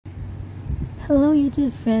Hello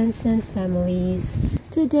YouTube friends and families.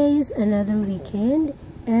 Today is another weekend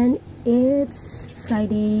and it's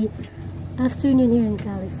Friday afternoon here in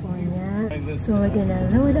California. So we're gonna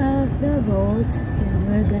load up the boats and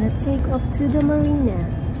we're gonna take off to the marina.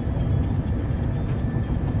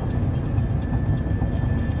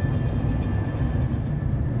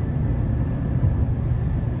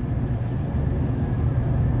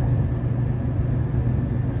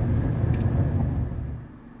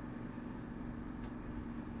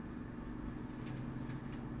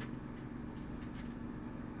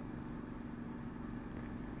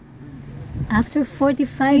 After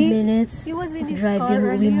 45 minutes of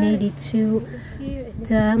driving, we made it to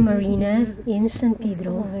the marina in San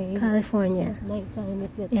Pedro, California.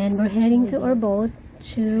 And we're heading to our boat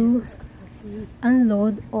to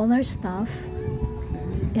unload all our stuff.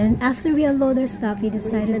 And after we unload our stuff, we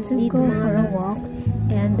decided to go for a walk.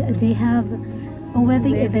 And they have a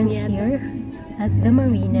wedding event here at the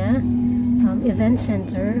marina event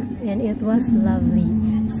center, and it was lovely.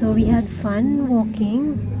 So we had fun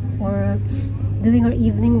walking or doing our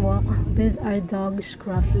evening walk with our dog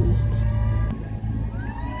Scruffy.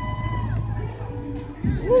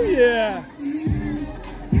 Oh yeah!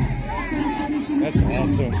 That's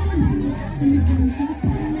awesome.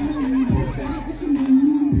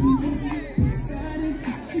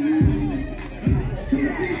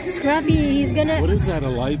 Scruffy, he's gonna... What is that, a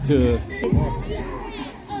light to...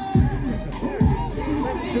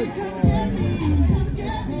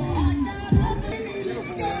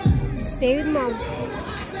 Stay with mom.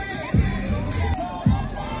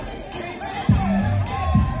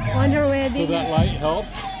 On her wedding. So that light helps?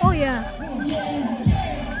 Oh yeah.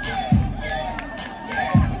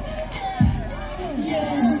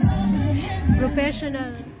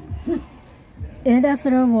 Professional. And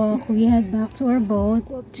after our walk, we head back to our boat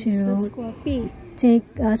to take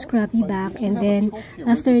Scrappy back, and then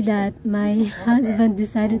after that my husband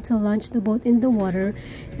decided to launch the boat in the water.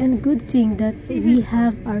 And good thing that we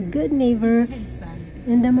have our good neighbor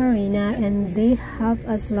in the marina, and they have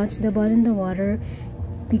us launch the boat in the water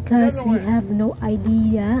because we have no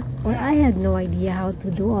idea, or I had no idea how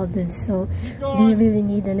to do all this, so we really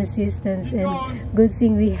need an assistance. And good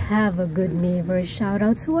thing we have a good neighbor. Shout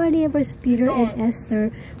out to our neighbors Peter and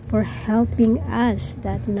Esther for helping us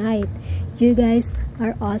that night. You guys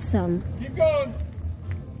are awesome. Keep going.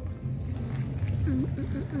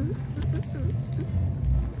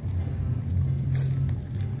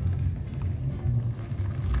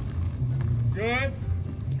 Good.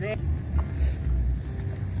 Good.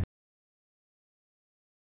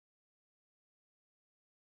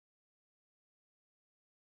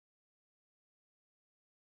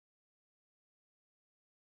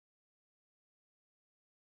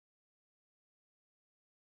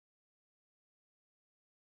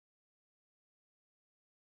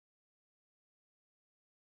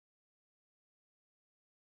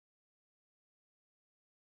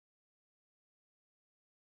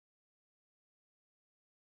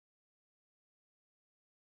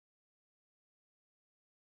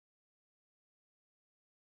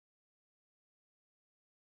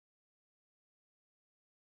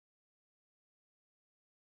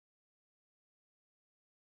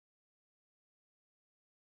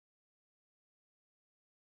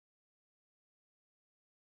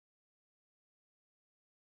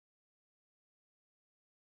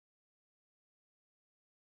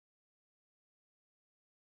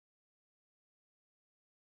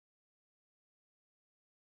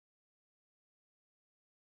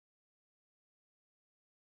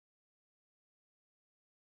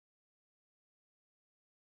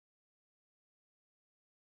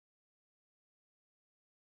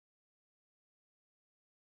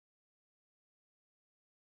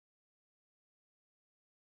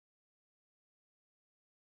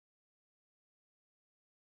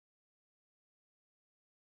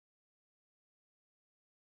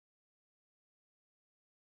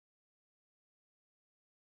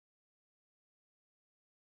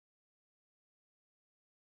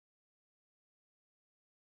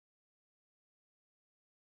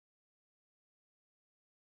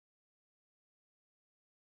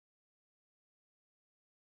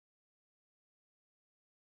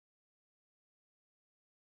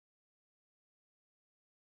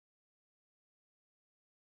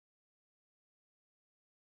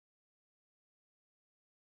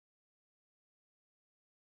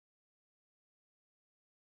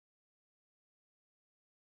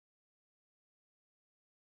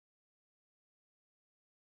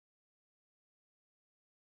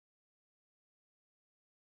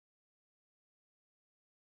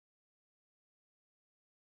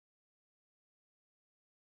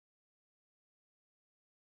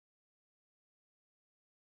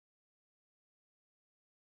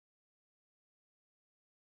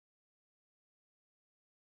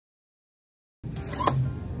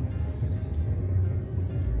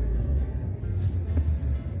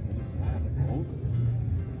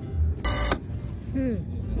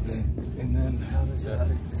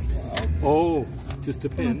 Oh, just a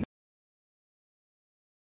pin.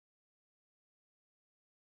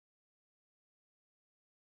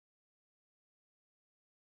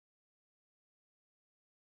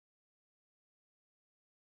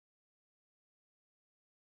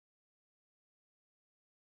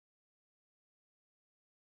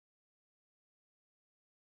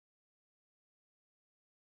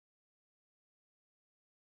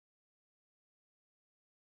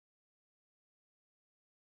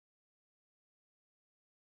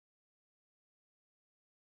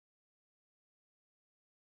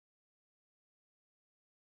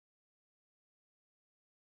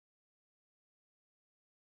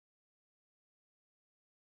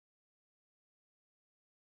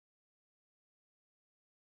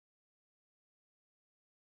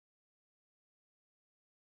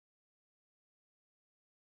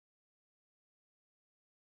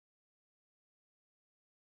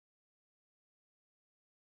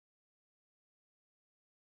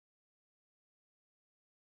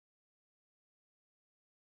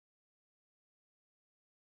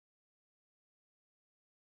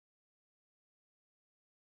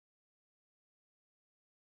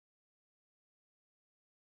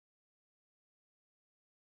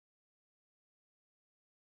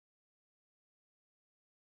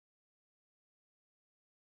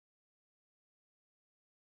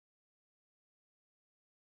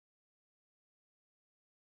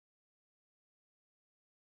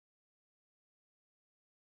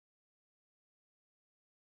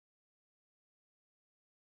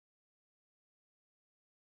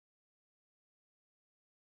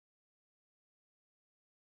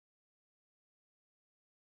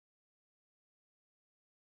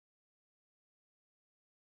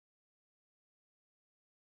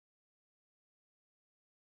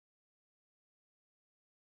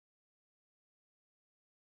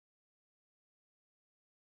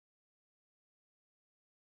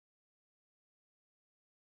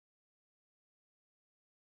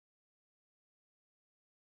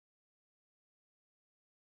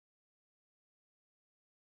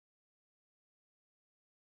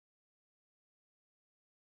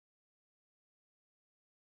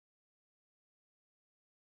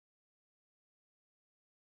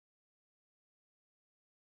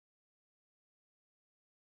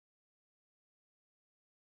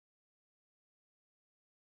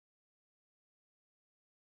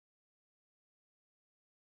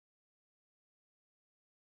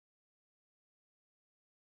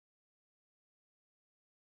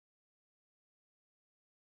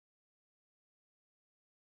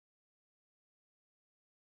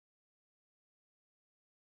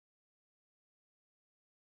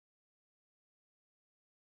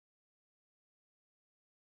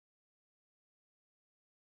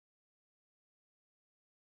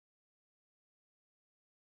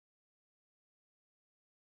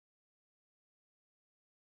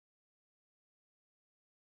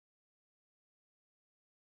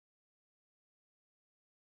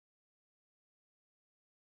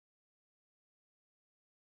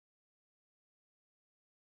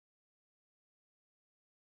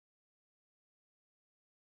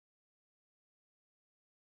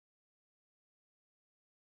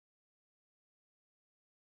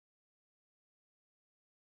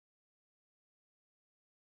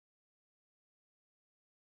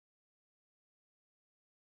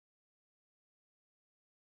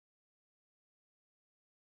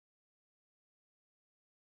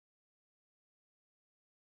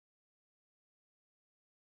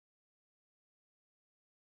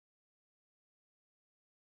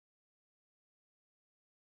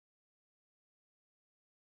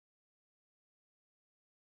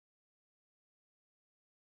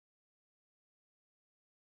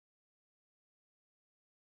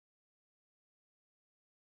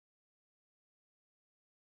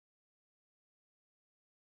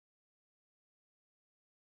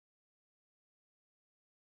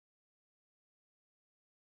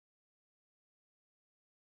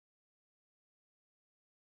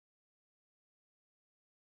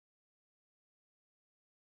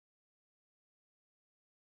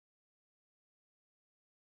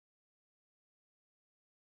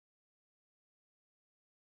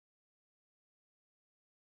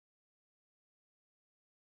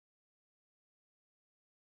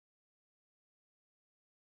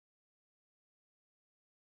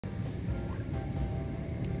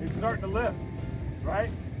 It's starting to lift, right?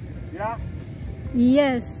 Yeah?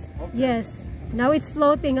 Yes, Okay. yes. Now it's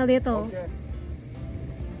floating a little. Okay.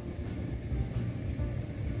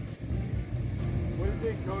 What do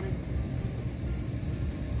you think, Tony?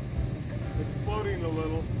 It's floating a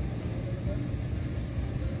little.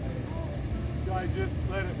 So I just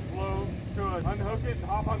let it flow to it. Unhook it and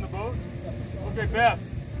hop on the boat. Okay, Beth.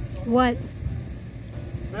 What?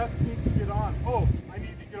 Beth needs to get on. Oh, I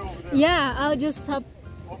need to get over there. Yeah, I'll just stop.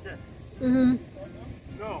 Okay. Mm-hmm.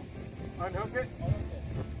 No. Unhook it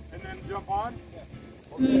and then jump on.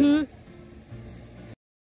 Okay. Mm-hmm.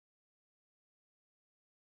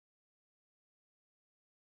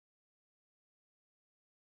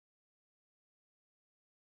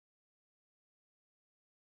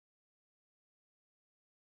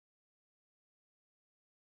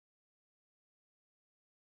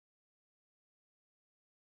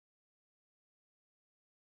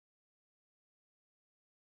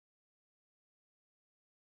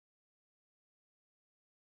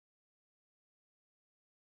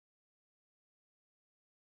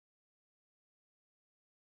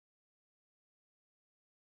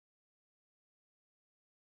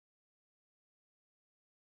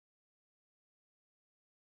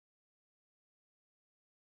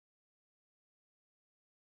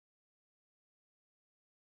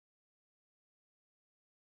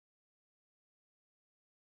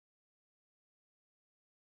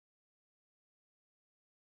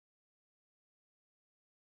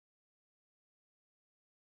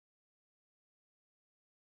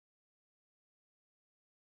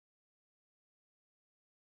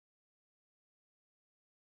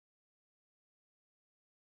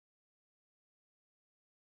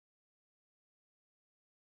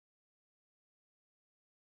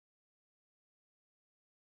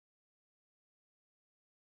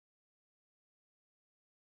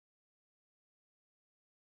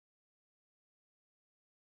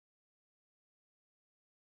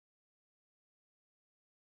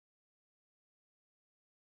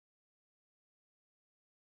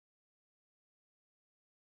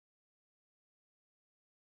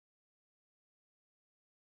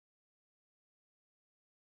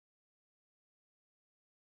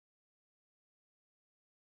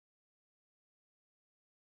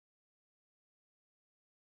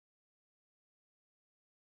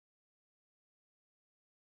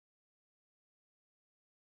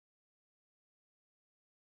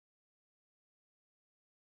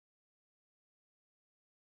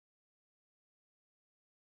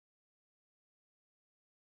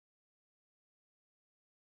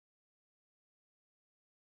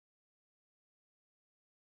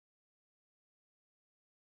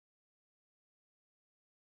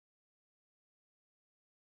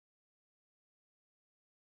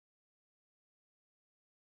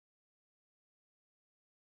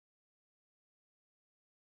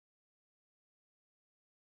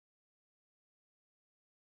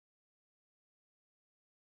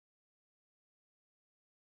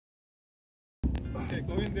 Okay,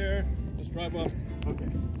 go in there. Let's drive up. Okay.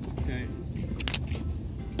 Okay.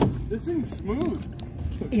 This thing's smooth.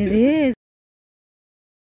 It is.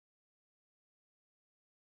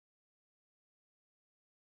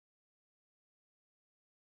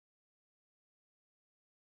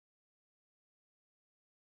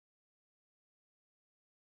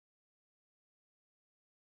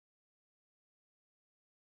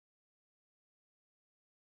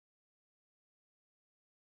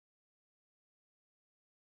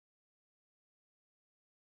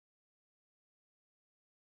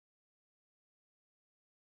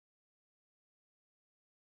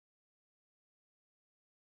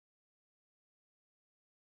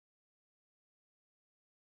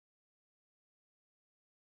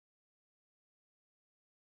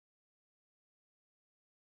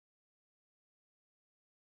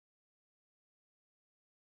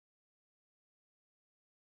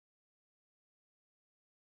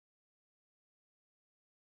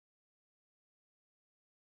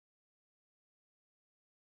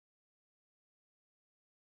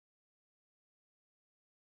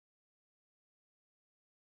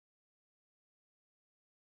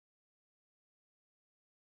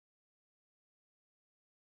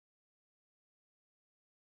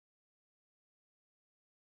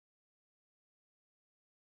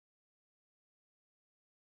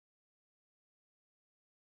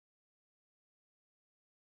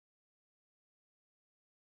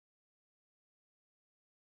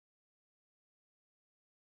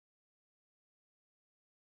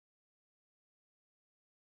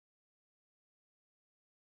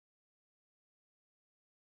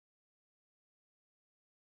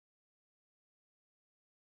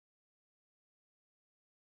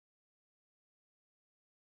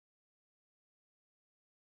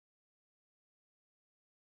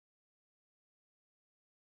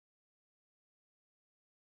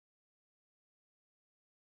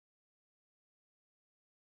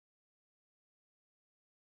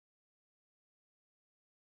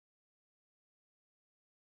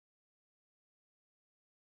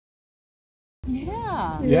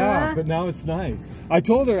 Yeah. Yeah, but now it's nice. I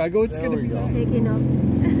told her, I go, it's gonna be nice. Taking up.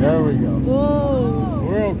 There we go. Whoa.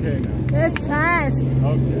 We're okay now. That's fast.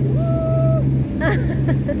 Okay.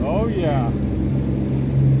 Oh yeah.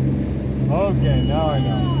 Okay, now I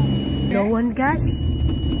know. No one gas? There's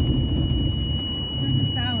a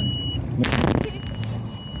sound.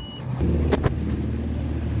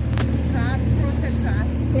 God protect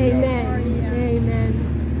us. Amen. Yeah. Amen.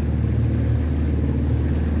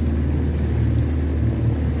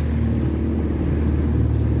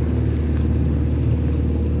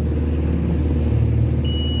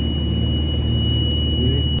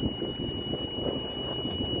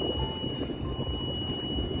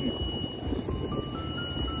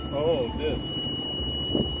 Oh, this.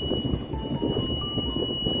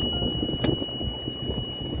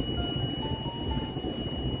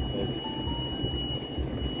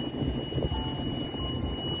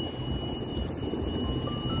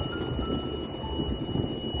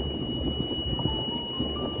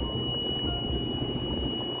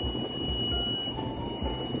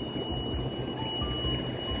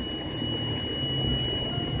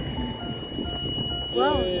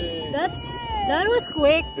 Wow, Yay. that was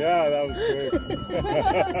quick. Yeah, that was quick.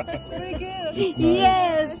 Very good.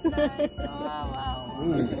 Yes. Nice. Oh, wow.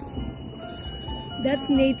 Ooh. That's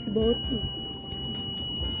Nate's boat.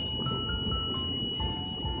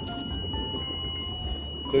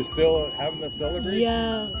 They're still having a celebration?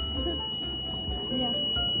 Yeah. Yeah.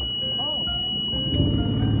 Oh.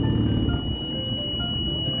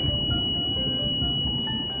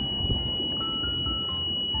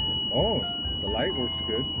 Oh, the light works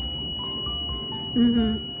good.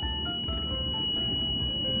 Mm-hmm.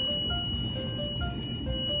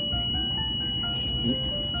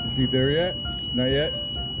 Is he there yet? Not yet?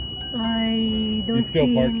 I don't He's still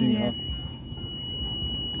see parking, him huh?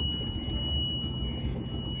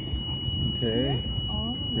 yet. Okay.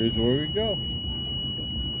 Oh. Here's where we go.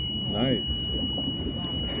 Nice.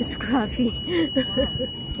 Scruffy.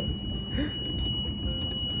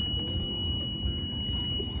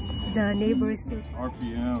 The neighbors too.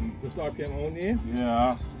 RPM. Just RPM only?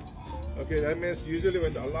 Yeah. Okay, that means usually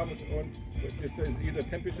when the alarm is on, it says either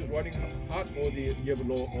temperature is running hot or you have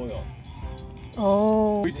low oil.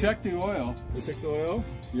 Oh. We checked the oil. You check the oil?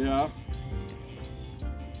 Yeah.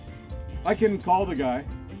 I can call the guy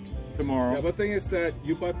tomorrow. Yeah, but the thing is that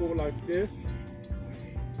you buy boat like this,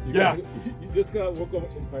 you Yeah. you just gotta work on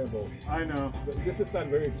entire boat. I know. This is not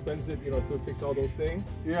very expensive, you know, to fix all those things.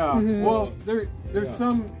 Yeah. Mhm. Well, there's Yeah.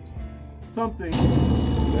 something. That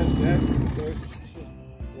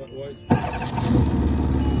what?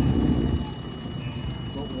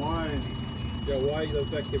 But why? Yeah, why does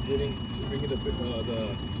that keep ringing the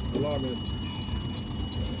alarm is?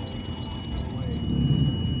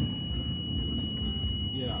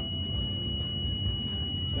 Yeah,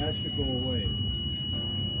 that should go away.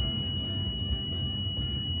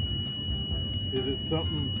 Is it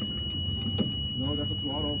something? No, that's a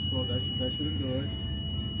throttle, so that shouldn't do it.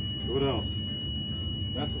 What else?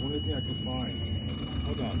 That's the only thing I can find.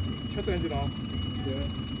 Hold on, shut the engine off. Yeah.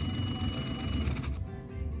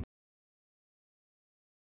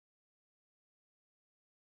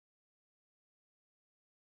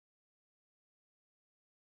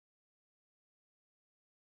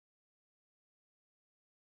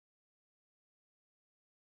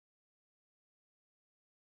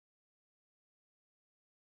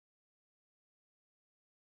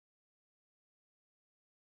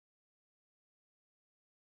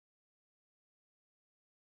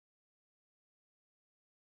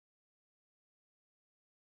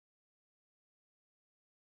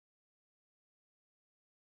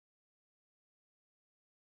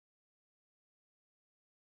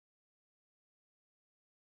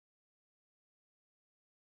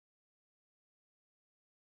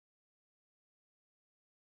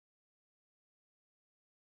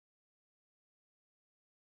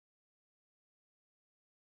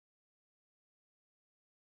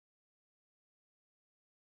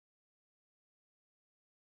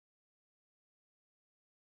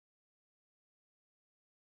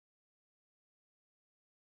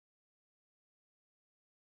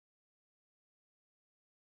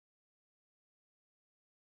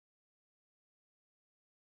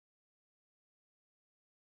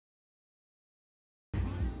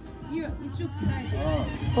 You took side.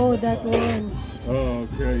 Oh, that one. Oh,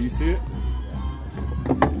 okay. You see it?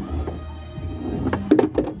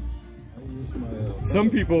 Some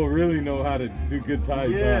people really know how to do good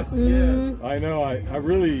ties. Yes, Huh? Mhm. I know. I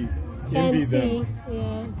really envy Fancy. them.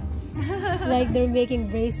 Yeah. Like they're making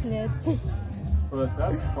bracelets. But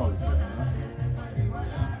that's probably good.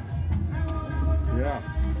 Yeah.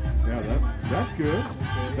 Yeah, that's good.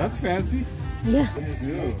 That's fancy. Yeah.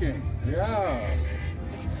 Okay. Yeah.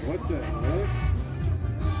 What the heck?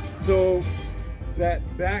 So that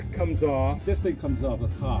back comes off. This thing comes off the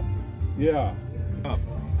top. Yeah. Up.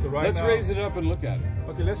 So right Let's now, raise it up and look at it.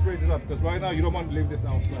 Okay, let's raise it up because right now you don't want to leave this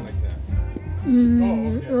outside like that.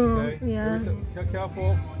 okay. Yeah.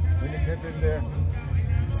 Careful when you get in there.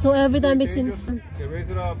 So every time it's in. Dangerous. Okay, raise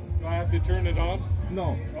it up. Do I have to turn it on?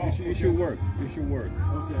 No, Oh, it should work. It should work.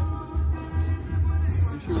 Okay.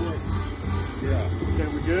 It should work. Yeah. Okay,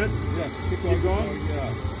 we good? Yeah. Keep going?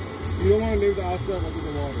 Yeah. You don't want to leave the outside under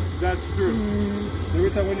the water. That's true. Every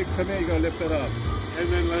time when you come in, you gotta lift it up. And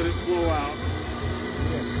then let it flow out.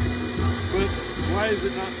 But why is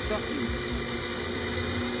it not sucking?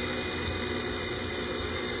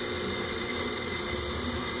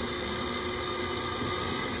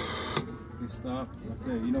 Okay, stop.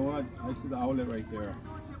 Okay, you know what? I see the outlet right there.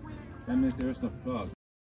 That means there's the plug.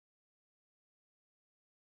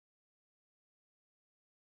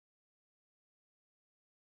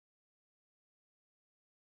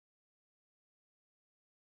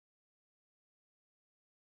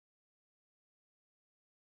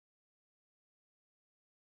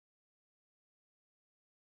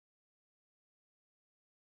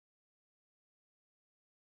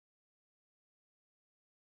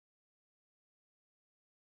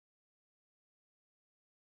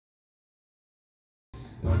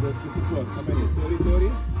 Now this is what? How many? 30, 30?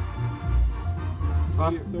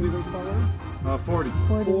 Huh? 30 horsepower? 40.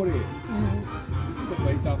 40. Mm. This is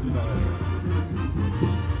about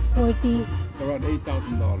 $8,000. 40. Around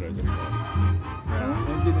 $8,000 this one.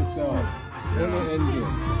 Yeah. Engine itself. Only engine.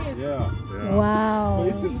 Yeah. Yeah. Wow. But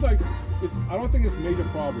it seems like I don't think it's a major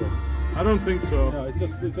problem. I don't think so. Yeah, it's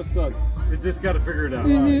just It just got to figure it out.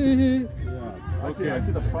 Mhm. yeah. Okay. I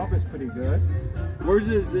see the prop is pretty good. Where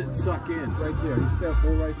does it suck in? Right there. You step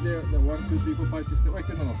 4 right there. The 1, 2, 3, 4, 5, 6, 7. Right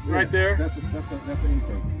there. No. Right there? That's the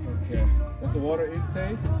intake. Okay. That's the water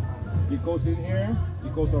intake. It goes in here.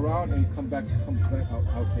 It goes around and it comes back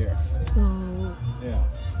out here. Oh. Yeah.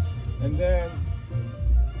 And then.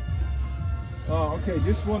 Oh, okay.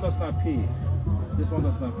 This one does not pee. This one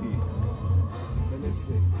does not pee. Let me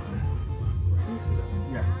see.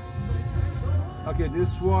 Yeah. Okay, this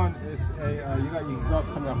one is a you got exhaust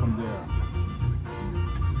coming out from there.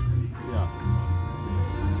 Yeah.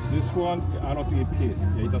 This one, I don't think it pees.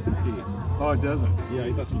 Yeah, it doesn't pee. Oh, it doesn't? Yeah,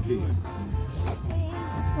 it doesn't pee.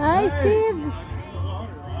 Hi, Steve.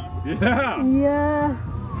 Yeah. Yeah.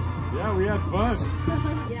 Yeah, we had fun.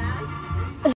 Yeah.